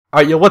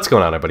Alright, yo, what's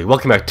going on, everybody?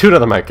 Welcome back to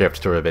another Minecraft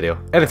tutorial video.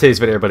 And in today's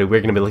video, everybody, we're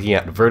going to be looking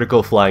at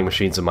vertical flying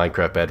machines in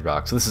Minecraft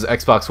Bedrock. So this is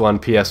Xbox One,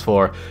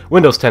 PS4,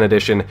 Windows 10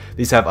 edition.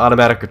 These have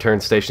automatic return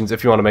stations.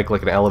 If you want to make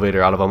like an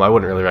elevator out of them, I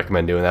wouldn't really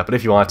recommend doing that. But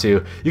if you want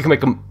to, you can make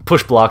them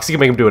push blocks, you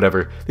can make them do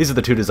whatever. These are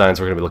the two designs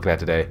we're going to be looking at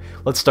today.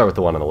 Let's start with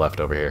the one on the left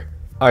over here.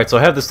 Alright, so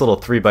I have this little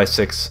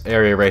 3x6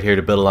 area right here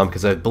to build on,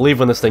 because I believe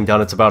when this thing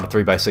done, it's about a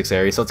 3x6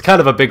 area, so it's kind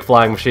of a big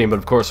flying machine, but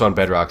of course we're on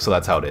Bedrock, so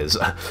that's how it is.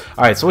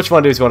 Alright, so what you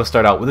want to do is you want to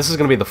start out, well, this is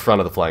going to be the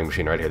front of the flying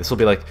machine right here. This will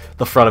be like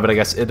the front of it, I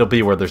guess. It'll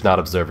be where there's not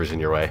observers in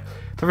your way.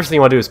 The first thing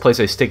you want to do is place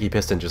a sticky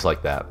piston just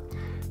like that.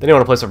 Then you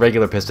want to place a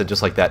regular piston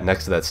just like that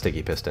next to that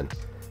sticky piston.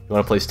 You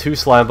want to place two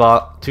slime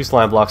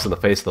blocks in the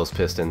face of those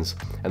pistons,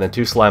 and then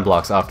two slime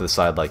blocks off to the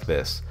side like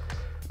this.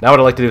 Now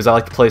what I like to do is I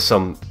like to place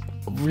some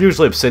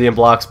usually obsidian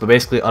blocks, but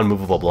basically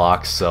unmovable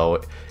blocks.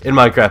 So in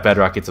Minecraft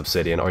Bedrock it's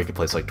obsidian, or you can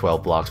place like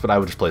 12 blocks, but I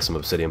would just place some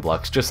obsidian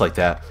blocks just like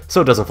that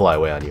so it doesn't fly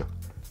away on you.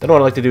 Then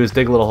what I like to do is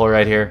dig a little hole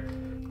right here,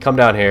 come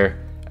down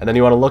here, and then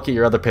you want to look at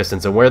your other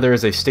pistons, and where there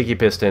is a sticky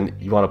piston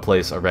you want to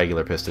place a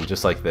regular piston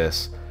just like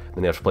this.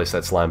 Then you have to place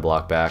that slime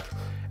block back,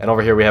 and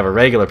over here we have a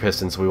regular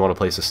piston, so we want to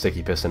place a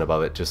sticky piston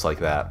above it just like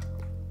that.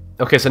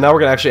 Okay, so now we're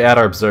going to actually add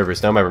our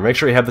observers. Now remember, make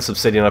sure you have this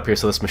obsidian up here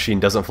so this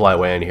machine doesn't fly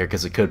away in here,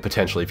 because it could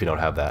potentially if you don't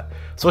have that.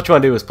 So what you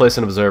want to do is place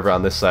an observer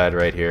on this side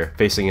right here,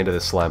 facing into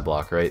this slime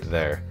block right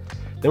there.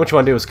 Then what you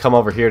want to do is come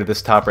over here to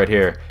this top right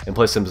here and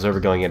place an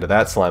observer going into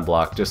that slime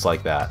block just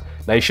like that.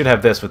 Now you should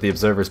have this with the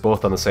observers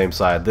both on the same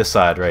side, this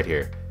side right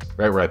here,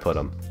 right where I put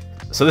them.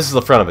 So this is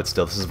the front of it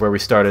still, this is where we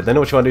started. Then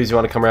what you want to do is you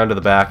want to come around to the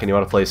back and you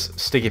want to place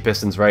sticky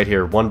pistons right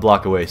here, one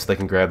block away, so they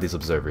can grab these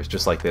observers,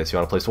 just like this. You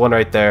want to place one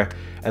right there,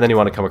 and then you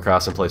want to come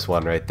across and place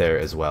one right there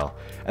as well.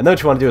 And then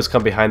what you want to do is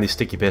come behind these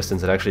sticky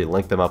pistons and actually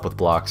link them up with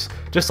blocks,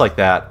 just like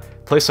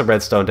that. Place some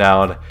redstone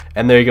down,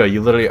 and there you go, you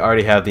literally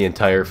already have the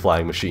entire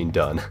flying machine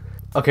done.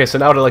 Okay, so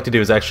now what I like to do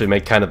is actually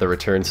make kind of the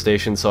return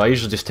station. So I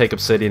usually just take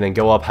obsidian and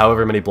go up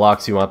however many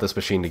blocks you want this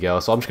machine to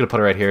go. So I'm just going to put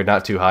it right here,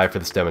 not too high for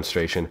this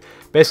demonstration.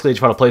 Basically, you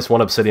just want to place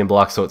one obsidian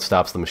block so it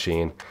stops the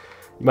machine.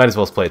 You might as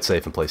well play it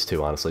safe and place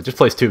two, honestly. Just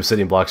place two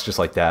obsidian blocks just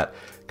like that.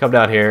 Come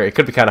down here. It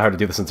could be kind of hard to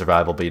do this in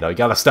survival, but you know, you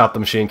gotta stop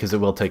the machine because it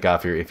will take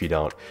off here if you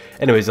don't.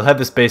 Anyways, you'll have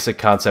this basic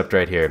concept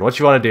right here, and what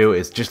you want to do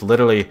is just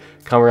literally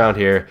come around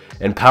here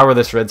and power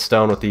this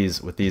redstone with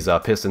these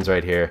pistons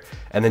right here,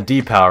 and then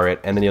depower it,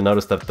 and then you'll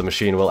notice that the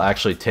machine will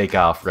actually take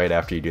off right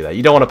after you do that.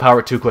 You don't want to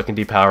power it too quick and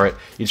depower it.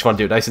 You just want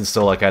to do it nice and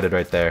slow like I did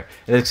right there,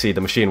 and as you can see,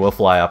 the machine will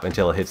fly up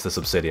until it hits this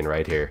obsidian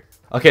right here.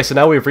 Okay, so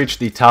now we've reached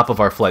the top of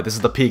our flight. This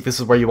is the peak. This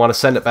is where you want to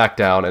send it back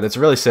down, and it's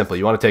really simple.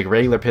 You want to take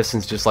regular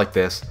pistons just like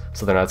this,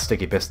 so they're not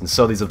sticky pistons,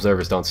 so these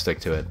observers don't stick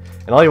to it.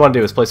 And all you want to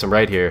do is place them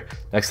right here,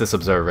 next to this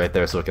observer right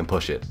there, so it can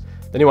push it.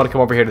 Then you want to come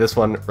over here to this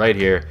one right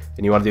here,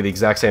 and you want to do the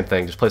exact same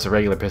thing. Just place a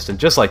regular piston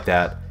just like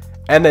that,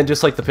 and then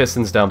just like the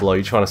pistons down below,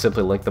 you just want to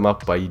simply link them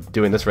up by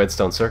doing this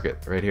redstone circuit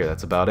right here.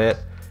 That's about it.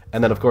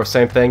 And then, of course,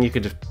 same thing. You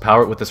could just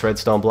power it with this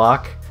redstone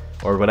block,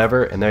 or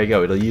whatever, and there you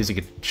go. You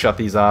could shut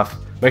these off.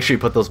 Make sure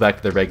you put those back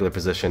to their regular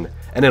position,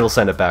 and it'll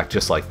send it back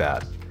just like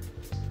that.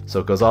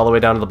 So it goes all the way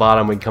down to the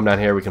bottom. We can come down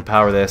here, we can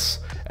power this,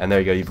 and there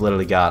you go. You've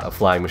literally got a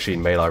flying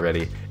machine made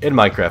already in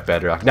Minecraft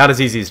Bedrock. Not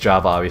as easy as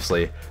Java,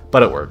 obviously,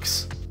 but it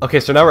works. Okay,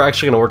 so now we're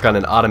actually going to work on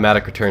an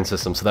automatic return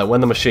system so that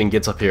when the machine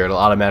gets up here, it'll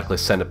automatically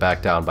send it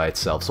back down by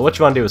itself. So what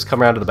you want to do is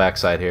come around to the back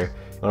side here.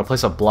 You want to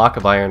place a block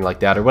of iron like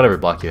that, or whatever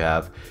block you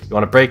have. You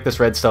want to break this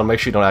redstone, make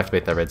sure you don't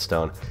activate that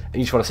redstone, and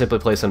you just want to simply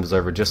place an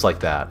observer just like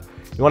that.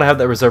 You want to have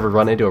that observer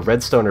run into a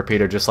redstone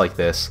repeater just like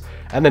this,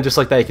 and then just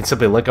like that you can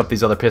simply link up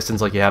these other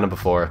pistons like you had them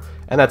before,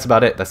 and that's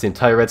about it. That's the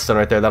entire redstone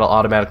right there. That'll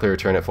automatically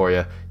return it for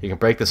you. You can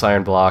break this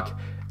iron block,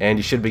 and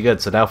you should be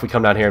good. So now if we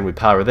come down here and we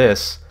power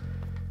this,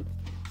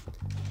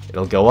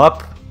 it'll go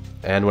up,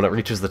 and when it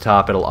reaches the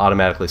top, it'll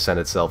automatically send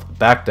itself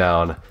back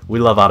down. We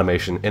love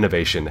automation,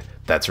 innovation.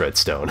 That's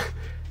redstone.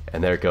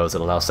 And there it goes.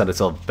 It'll now send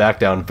itself back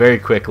down very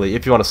quickly.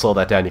 If you want to slow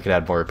that down, you can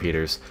add more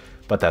repeaters.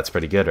 But that's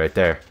pretty good right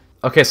there.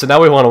 Okay, so now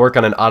we want to work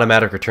on an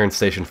automatic return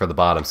station for the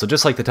bottom. So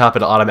just like the top,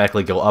 it'll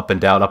automatically go up and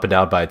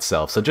down by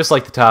itself. So just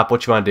like the top,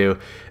 what you want to do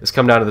is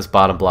come down to this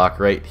bottom block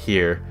right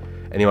here,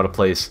 and you want to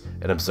place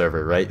an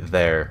observer right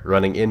there,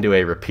 running into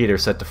a repeater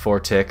set to 4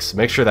 ticks.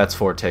 Make sure that's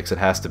 4 ticks, it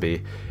has to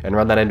be. And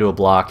run that into a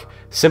block.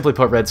 Simply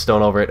put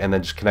redstone over it, and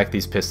then just connect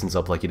these pistons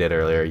up like you did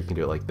earlier. You can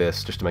do it like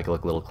this, just to make it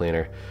look a little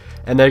cleaner.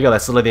 And there you go,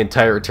 that's literally the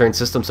entire return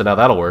system, so now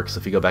that'll work. So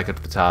if you go back up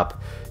to the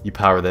top, you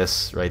power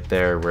this right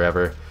there,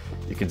 wherever.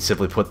 You can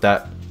simply put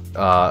that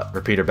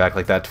repeater back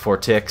like that to 4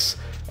 ticks,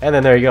 and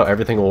then there you go,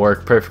 everything will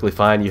work perfectly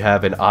fine. You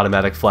have an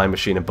automatic flying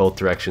machine in both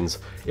directions.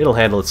 It'll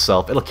handle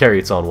itself, it'll carry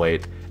its own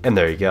weight, and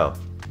there you go.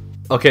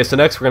 Okay, so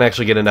next we're going to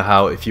actually get into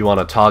how if you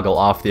want to toggle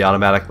off the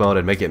automatic mode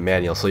and make it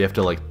manual, so you have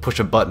to like push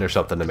a button or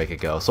something to make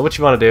it go. So what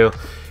you want to do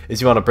is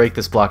you want to break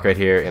this block right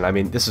here, and I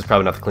mean this is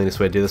probably not the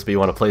cleanest way to do this, but you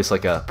want to place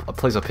like a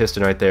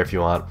piston right there if you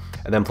want,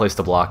 and then place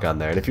the block on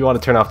there. And if you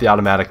want to turn off the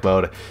automatic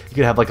mode, you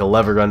can have like a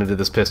lever run into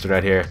this piston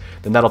right here,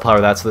 then that'll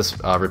power that, so this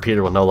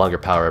repeater will no longer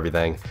power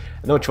everything.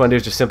 And then what you want to do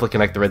is just simply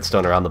connect the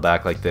redstone around the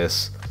back like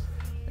this,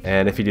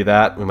 and if you do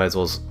that, we might as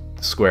well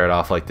square it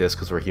off like this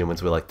because we're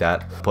humans, we like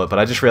that. But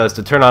I just realized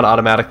to turn on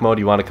automatic mode,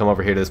 you want to come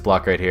over here to this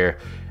block right here,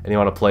 and you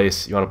want to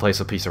place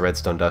a piece of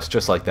redstone dust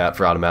just like that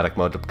for automatic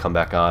mode to come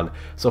back on.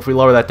 So if we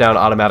lower that down,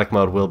 automatic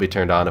mode will be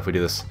turned on. If we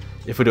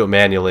do it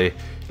manually,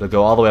 it'll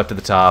go all the way up to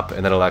the top,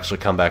 and then it'll actually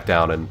come back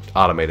down and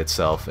automate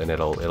itself, and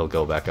it'll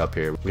go back up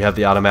here. We have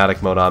the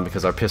automatic mode on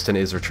because our piston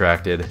is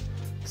retracted.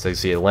 So you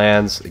see it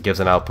lands, it gives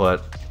an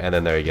output, and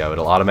then there you go.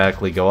 It'll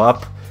automatically go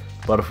up.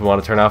 But if we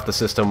want to turn off the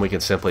system, we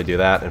can simply do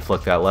that and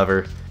flick that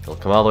lever. It'll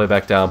come all the way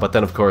back down, but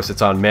then of course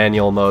it's on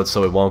manual mode,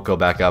 so it won't go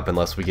back up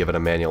unless we give it a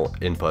manual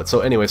input. So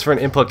anyways, for an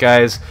input,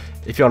 guys,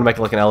 if you want to make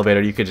it like an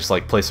elevator, you could just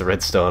like place a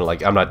redstone.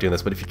 Like, I'm not doing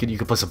this, but if you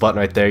could place a button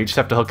right there. You just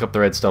have to hook up the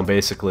redstone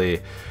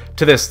basically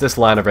to this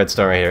line of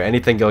redstone right here.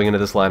 Anything going into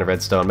this line of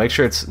redstone, make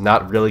sure it's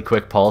not really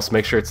quick pulse.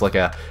 Make sure it's like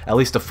at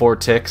least a 4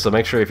 tick. So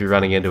make sure if you're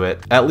running into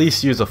it, at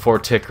least use a 4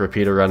 tick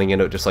repeater running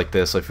into it just like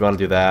this. So if you want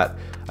to do that,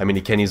 I mean,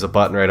 you can use a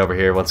button right over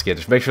here. Once again,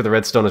 just make sure the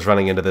redstone is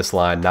running into this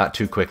line, not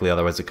too quickly,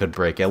 otherwise it could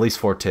break. At least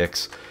 4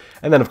 ticks.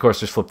 And then of course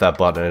just flip that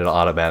button and it'll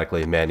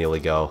automatically manually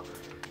go.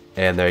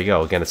 And there you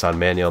go. Again, it's on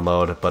manual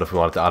mode, but if we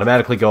want it to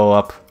automatically go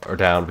up or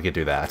down, we could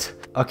do that.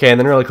 Okay, and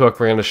then really quick,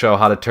 we're going to show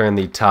how to turn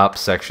the top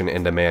section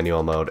into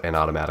manual mode and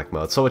automatic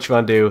mode. So what you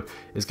want to do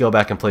is go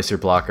back and place your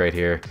block right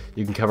here.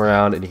 You can come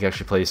around and you can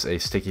actually place a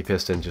sticky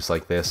piston just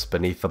like this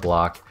beneath the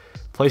block.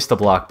 Place the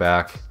block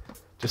back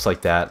just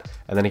like that,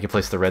 and then you can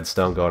place the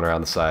redstone going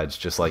around the sides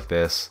just like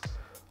this,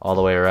 all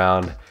the way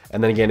around.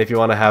 And then again, if you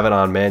want to have it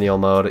on manual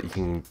mode, you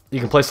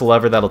can place a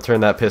lever that'll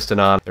turn that piston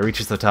on. It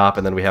reaches the top,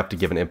 and then we have to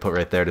give an input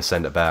right there to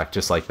send it back,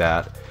 just like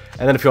that.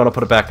 And then if you want to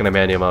put it back in a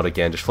manual mode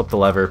again, just flip the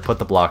lever, put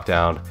the block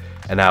down,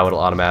 and now it'll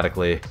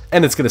automatically,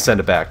 and it's going to send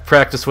it back.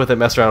 Practice with it,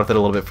 mess around with it a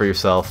little bit for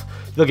yourself.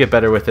 You'll get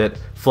better with it.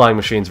 Flying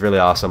machine's really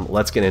awesome.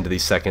 Let's get into the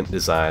second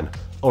design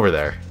over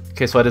there.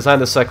 Okay, so I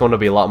designed the second one to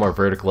be a lot more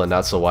vertical and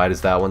not so wide as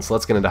that one, so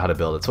let's get into how to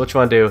build it. So what you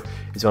want to do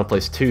is you want to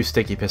place 2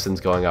 sticky pistons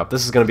going up.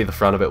 This is going to be the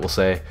front of it, we'll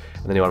say,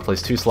 and then you want to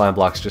place 2 slime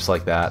blocks just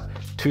like that.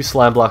 2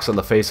 slime blocks on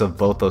the face of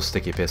both those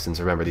sticky pistons.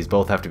 Remember, these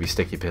both have to be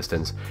sticky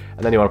pistons.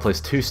 And then you want to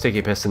place 2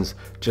 sticky pistons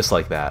just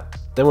like that.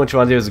 Then what you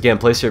want to do is, again,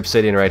 place your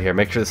obsidian right here.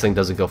 Make sure this thing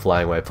doesn't go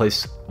flying away.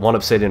 Place 1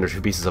 obsidian or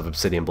 2 pieces of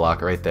obsidian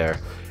block right there.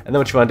 And then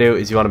what you want to do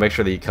is you want to make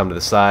sure that you come to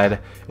the side,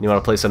 and you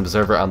want to place an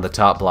observer on the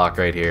top block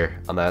right here,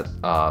 on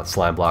that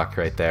slime block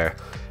right there.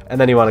 And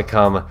then you want to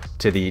come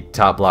to the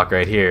top block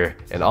right here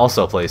and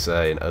also place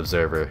an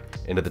observer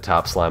into the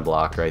top slime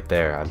block right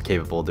there. I'm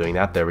capable of doing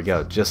that. There we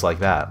go, just like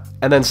that.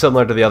 And then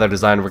similar to the other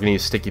design, we're going to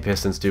use sticky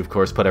pistons to, of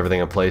course, put everything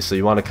in place. So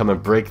you want to come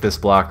and break this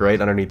block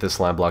right underneath this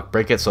slime block.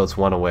 Break it so it's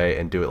 1 away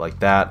and do it like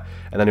that.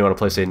 And then you want to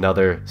place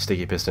another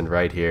sticky piston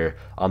right here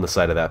on the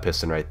side of that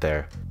piston right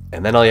there.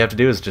 And then all you have to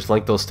do is just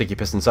link those sticky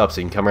pistons up.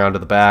 So you can come around to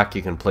the back,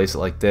 you can place it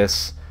like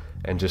this,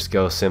 and just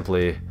go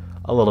simply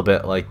a little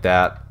bit like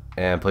that.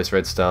 And place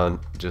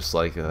redstone just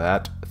like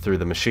that through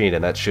the machine,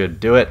 and that should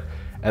do it.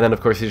 And then of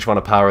course you just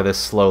want to power this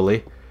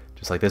slowly,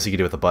 just like this. You can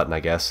do it with a button, I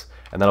guess.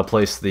 And then I'll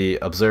place the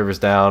observers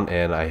down,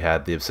 and I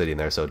had the obsidian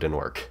there, so it didn't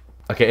work.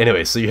 Okay,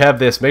 anyway, so you have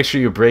this. Make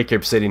sure you break your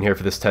obsidian here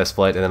for this test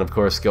flight, and then of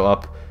course go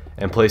up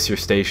and place your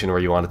station where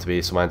you want it to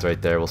be. So mine's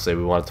right there. We'll say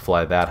we want it to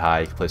fly that high.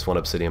 You can place 1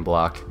 obsidian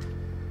block.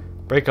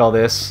 Break all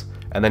this.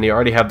 And then you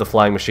already have the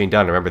flying machine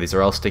done. Remember, these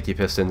are all sticky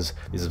pistons.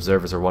 These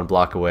observers are 1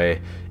 block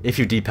away. If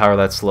you depower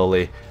that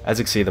slowly, as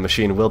you can see, the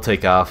machine will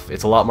take off.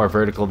 It's a lot more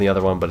vertical than the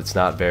other one, but it's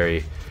not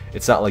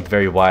like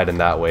very wide in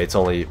that way. It's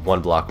only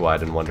 1 block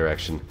wide in one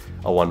direction,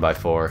 a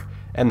 1x4.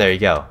 And there you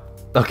go.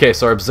 Okay,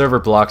 so our observer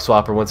block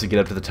swapper, once you get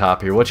up to the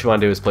top here, what you want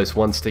to do is place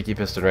 1 sticky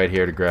piston right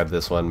here to grab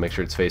this one. Make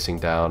sure it's facing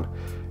down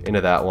into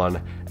that one.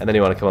 And then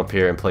you want to come up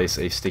here and place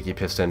a sticky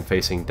piston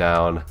facing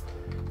down.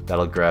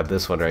 That'll grab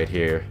this one right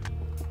here.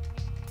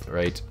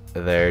 Right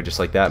there, just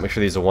like that. Make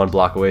sure these are 1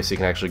 block away so you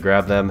can actually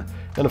grab them.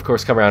 Then of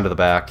course come around to the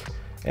back,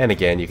 and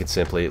again you can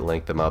simply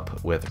link them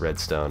up with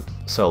redstone.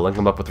 So link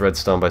them up with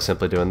redstone by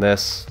simply doing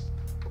this.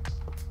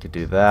 You could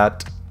do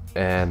that,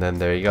 and then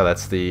there you go.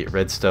 That's the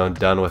redstone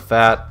done with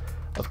that.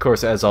 Of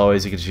course, as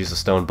always, you can just use a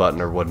stone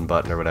button or wooden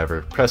button or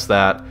whatever. Press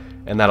that,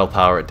 and that'll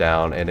power it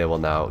down, and it will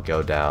now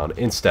go down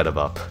instead of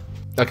up.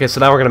 Okay, so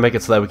now we're going to make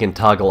it so that we can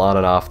toggle on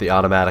and off the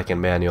automatic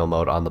and manual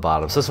mode on the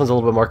bottom. So this one's a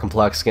little bit more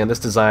complex. Again, this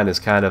design is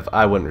kind of,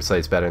 I wouldn't say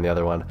it's better than the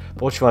other one,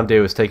 but what you want to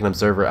do is take an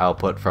observer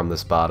output from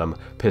this bottom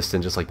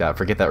piston just like that.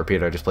 Forget that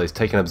repeater I just placed.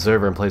 Take an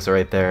observer and place it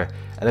right there,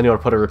 and then you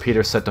want to put a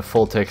repeater set to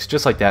full ticks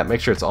just like that.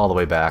 Make sure it's all the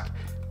way back.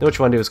 Then what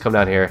you want to do is come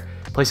down here,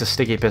 place a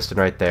sticky piston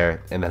right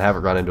there, and then have it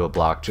run into a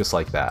block just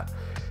like that.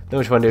 Then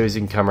what you want to do is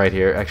you can come right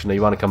here. Actually, no,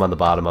 you want to come on the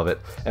bottom of it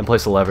and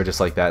place a lever just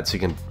like that so you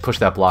can push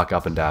that block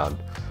up and down.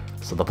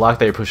 So the block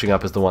that you're pushing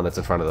up is the one that's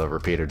in front of the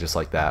repeater, just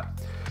like that.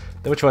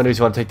 Then what you want to do is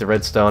you want to take the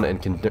redstone and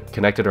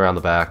connect it around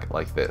the back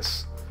like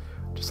this.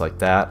 Just like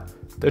that.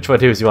 Then what you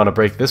want to do is you want to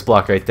break this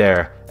block right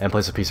there and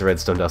place a piece of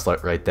redstone dust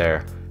right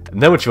there. And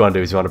then what you want to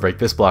do is you want to break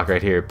this block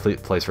right here,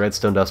 place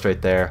redstone dust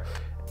right there,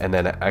 and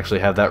then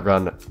actually have that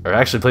run, or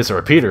actually place a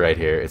repeater right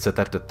here. It's set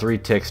that to 3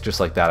 ticks just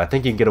like that. I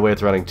think you can get away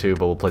with running 2,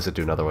 but we'll place it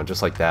to another one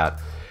just like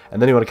that.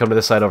 And then you want to come to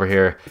this side over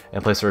here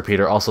and place a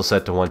repeater also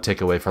set to 1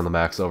 tick away from the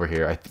max over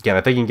here. Again,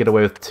 I think you can get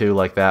away with 2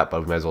 like that,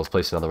 but we might as well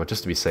place another one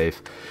just to be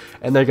safe.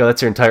 And there you go,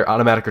 that's your entire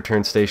automatic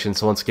return station.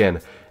 So once again,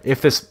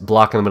 if this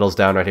block in the middle is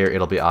down right here,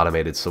 it'll be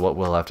automated. So what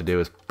we'll have to do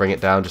is bring it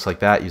down just like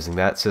that using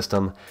that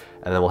system.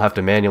 And then we'll have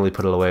to manually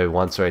put it away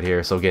once right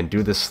here. So again,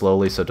 do this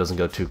slowly so it doesn't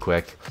go too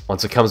quick.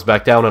 Once it comes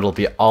back down, it'll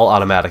be all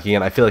automatic.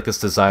 Again, I feel like this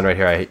design right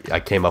here I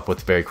came up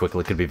with very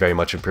quickly. It could be very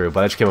much improved,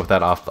 but I just came up with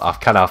that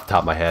kind of off the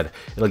top of my head.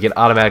 It'll get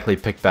automatically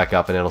picked back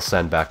up and it'll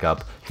send back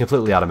up.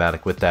 Completely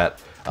automatic with that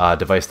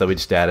device that we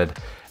just added.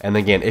 And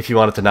then again, if you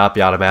want it to not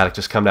be automatic,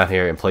 just come down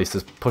here and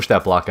push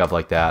that block up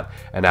like that.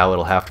 And now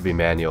it'll have to be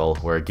manual,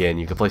 where again,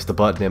 you can place the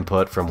button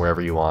input from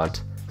wherever you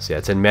want. So yeah,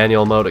 it's in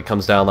manual mode, it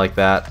comes down like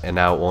that, and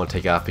now it won't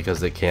take off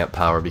because it can't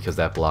power because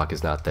that block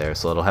is not there.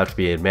 So it'll have to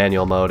be in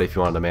manual mode if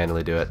you want to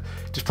manually do it.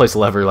 Just place a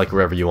lever like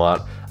wherever you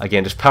want.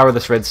 Again, just power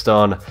this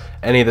redstone,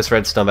 any of this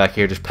redstone back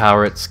here, just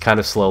power it kind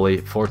of slowly,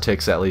 4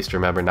 ticks at least,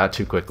 remember, not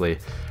too quickly,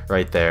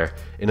 right there,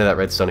 into that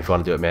redstone if you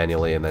want to do it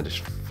manually, and then just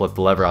flip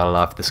the lever on and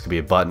off. This could be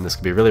a button, this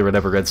could be really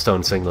whatever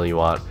redstone signal you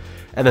want.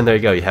 And then there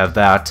you go, you have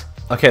that.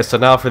 Okay, so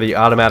now for the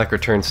automatic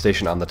return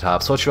station on the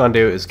top. So what you want to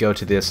do is go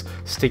to this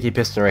sticky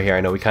piston right here. I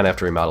know we kind of have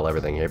to remodel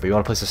everything here, but you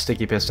want to place a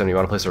sticky piston, you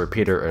want to place a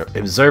repeater, or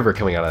observer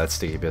coming out of that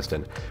sticky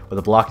piston with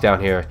a block down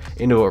here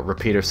into a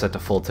repeater set to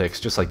full ticks,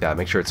 just like that.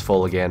 Make sure it's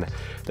full again. Then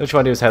what you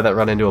want to do is have that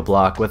run into a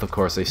block with, of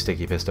course, a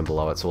sticky piston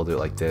below it. So we'll do it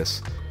like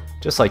this,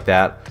 just like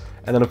that.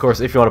 And then, of course,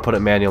 if you want to put it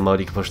in manual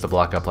mode, you can push the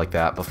block up like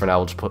that. But for now,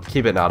 we'll just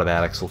keep it in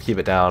automatic, so we'll keep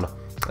it down.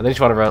 And then you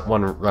just want to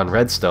run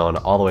redstone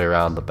all the way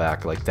around the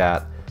back like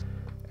that,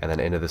 and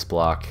then into this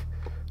block.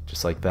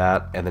 Just like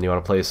that, and then you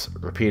want to place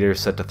repeaters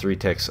set to 3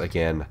 ticks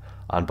again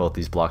on both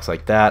these blocks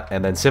like that,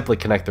 and then simply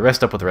connect the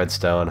rest up with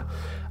redstone.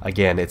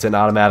 Again, it's in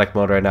automatic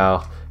mode right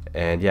now,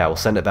 and yeah, we'll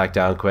send it back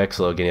down quick.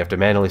 So again, you have to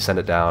manually send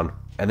it down,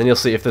 and then you'll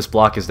see if this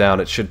block is down,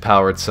 it should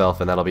power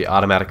itself, and that'll be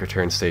automatic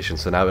return station.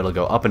 So now it'll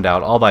go up and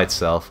down all by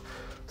itself.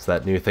 So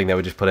that new thing that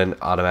we just put in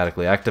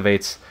automatically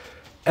activates.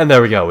 And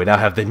there we go, we now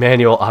have the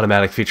manual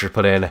automatic feature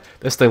put in.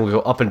 This thing will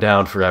go up and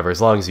down forever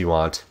as long as you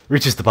want.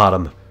 Reaches the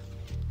bottom,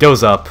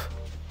 goes up.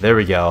 There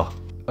we go.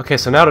 Okay,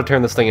 so now to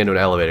turn this thing into an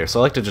elevator. So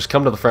I like to just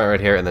come to the front right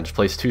here and then just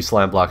place 2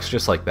 slime blocks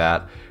just like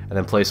that. And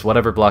then place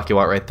whatever block you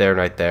want right there and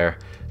right there.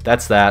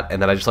 That's that.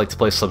 And then I just like to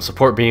place some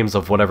support beams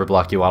of whatever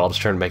block you want. I'll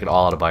just try to make it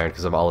all out of iron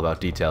because I'm all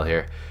about detail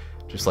here.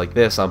 Just like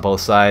this on both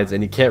sides.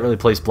 And you can't really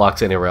place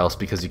blocks anywhere else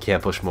because you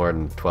can't push more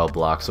than 12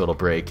 blocks, so it'll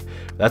break.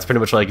 That's pretty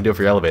much all you can do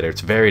for your elevator. It's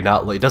very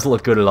not, it doesn't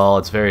look good at all.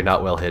 It's very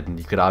not well hidden.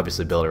 You could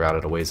obviously build around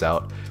it a ways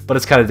out. But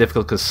it's kind of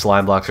difficult because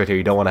slime blocks right here,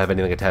 you don't want to have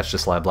anything attached to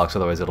slime blocks,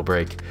 otherwise it'll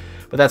break.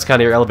 But that's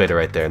kind of your elevator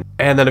right there.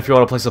 And then if you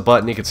want to place a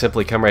button, you can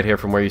simply come right here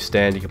from where you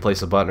stand. You can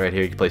place a button right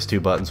here. You can place 2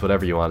 buttons,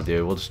 whatever you want to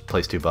do. We'll just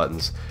place 2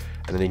 buttons.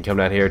 And then you can come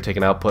down here, take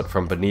an output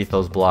from beneath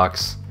those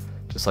blocks,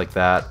 just like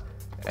that.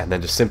 And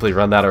then just simply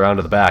run that around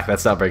to the back.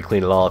 That's not very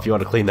clean at all. If you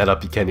want to clean that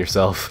up, you can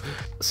yourself.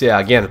 So yeah,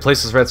 again,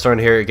 place this redstone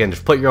here. Again,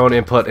 just put your own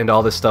input into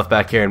all this stuff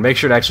back here and make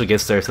sure it actually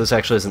gets there. So this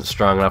actually isn't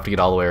strong enough to get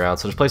all the way around.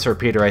 So just place a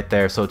repeater right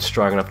there so it's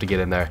strong enough to get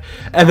in there.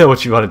 And then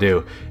what you want to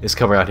do is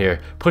come around here,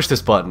 push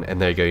this button,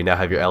 and there you go. You now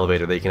have your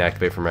elevator that you can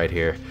activate from right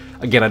here.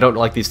 Again, I don't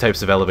like these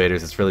types of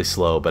elevators. It's really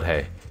slow, but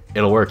hey,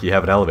 it'll work. You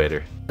have an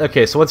elevator.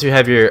 Okay, so once you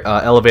have your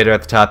elevator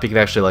at the top, you can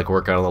actually like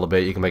work on it a little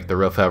bit. You can make the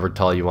roof however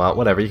tall you want,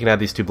 whatever. You can add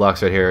these 2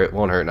 blocks right here. It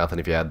won't hurt nothing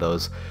if you add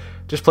those.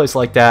 Just place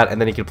like that, and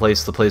then you can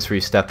place the place where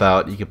you step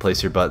out. You can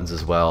place your buttons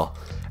as well.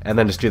 And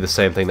then just do the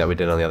same thing that we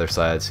did on the other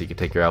side. So you can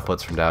take your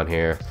outputs from down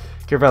here,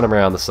 you can run them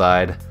around the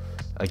side.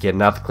 Again,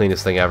 not the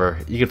cleanest thing ever.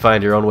 You can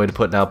find your own way to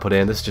put an output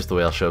in. This is just the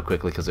way I'll show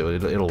quickly because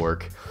it'll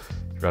work.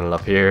 Run it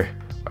up here.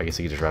 Or I guess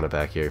you can just run it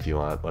back here if you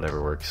want.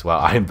 Whatever works. Wow,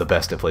 I'm the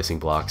best at placing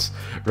blocks.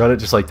 Run it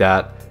just like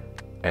that.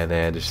 And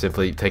then just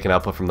simply take an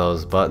output from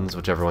those buttons,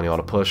 whichever one you want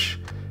to push.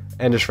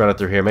 And just run it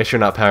through here. Make sure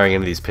you're not powering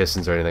any of these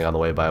pistons or anything on the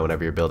way by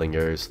whenever you're building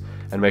yours.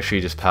 And make sure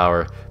you just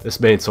power this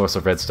main source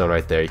of redstone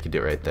right there. You can do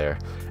it right there.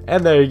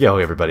 And there you go,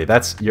 everybody.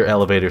 That's your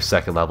elevator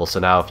 2nd level. So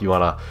now if you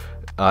want to,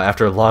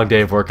 after a long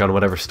day of work on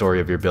whatever story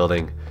of your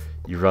building,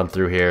 you run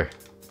through here.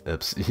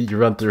 Oops. You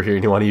run through here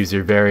and you want to use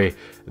your very,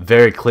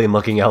 very clean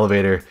looking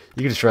elevator.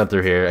 You can just run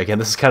through here. Again,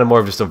 this is kind of more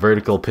of just a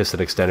vertical piston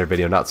extender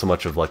video, not so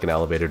much of like an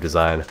elevator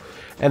design.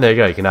 And there you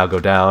go. You can now go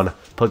down,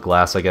 put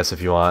glass, I guess,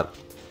 if you want.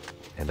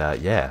 And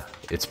yeah.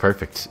 It's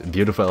perfect.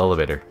 Beautiful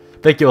elevator.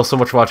 Thank you all so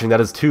much for watching. That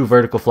is 2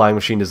 vertical flying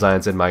machine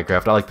designs in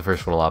Minecraft. I like the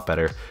first one a lot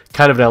better.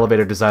 Kind of an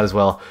elevator design as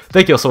well.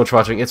 Thank you all so much for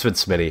watching. It's been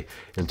Smitty.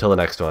 Until the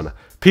next one,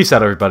 peace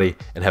out everybody,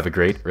 and have a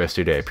great rest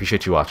of your day.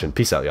 Appreciate you watching.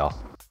 Peace out,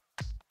 y'all.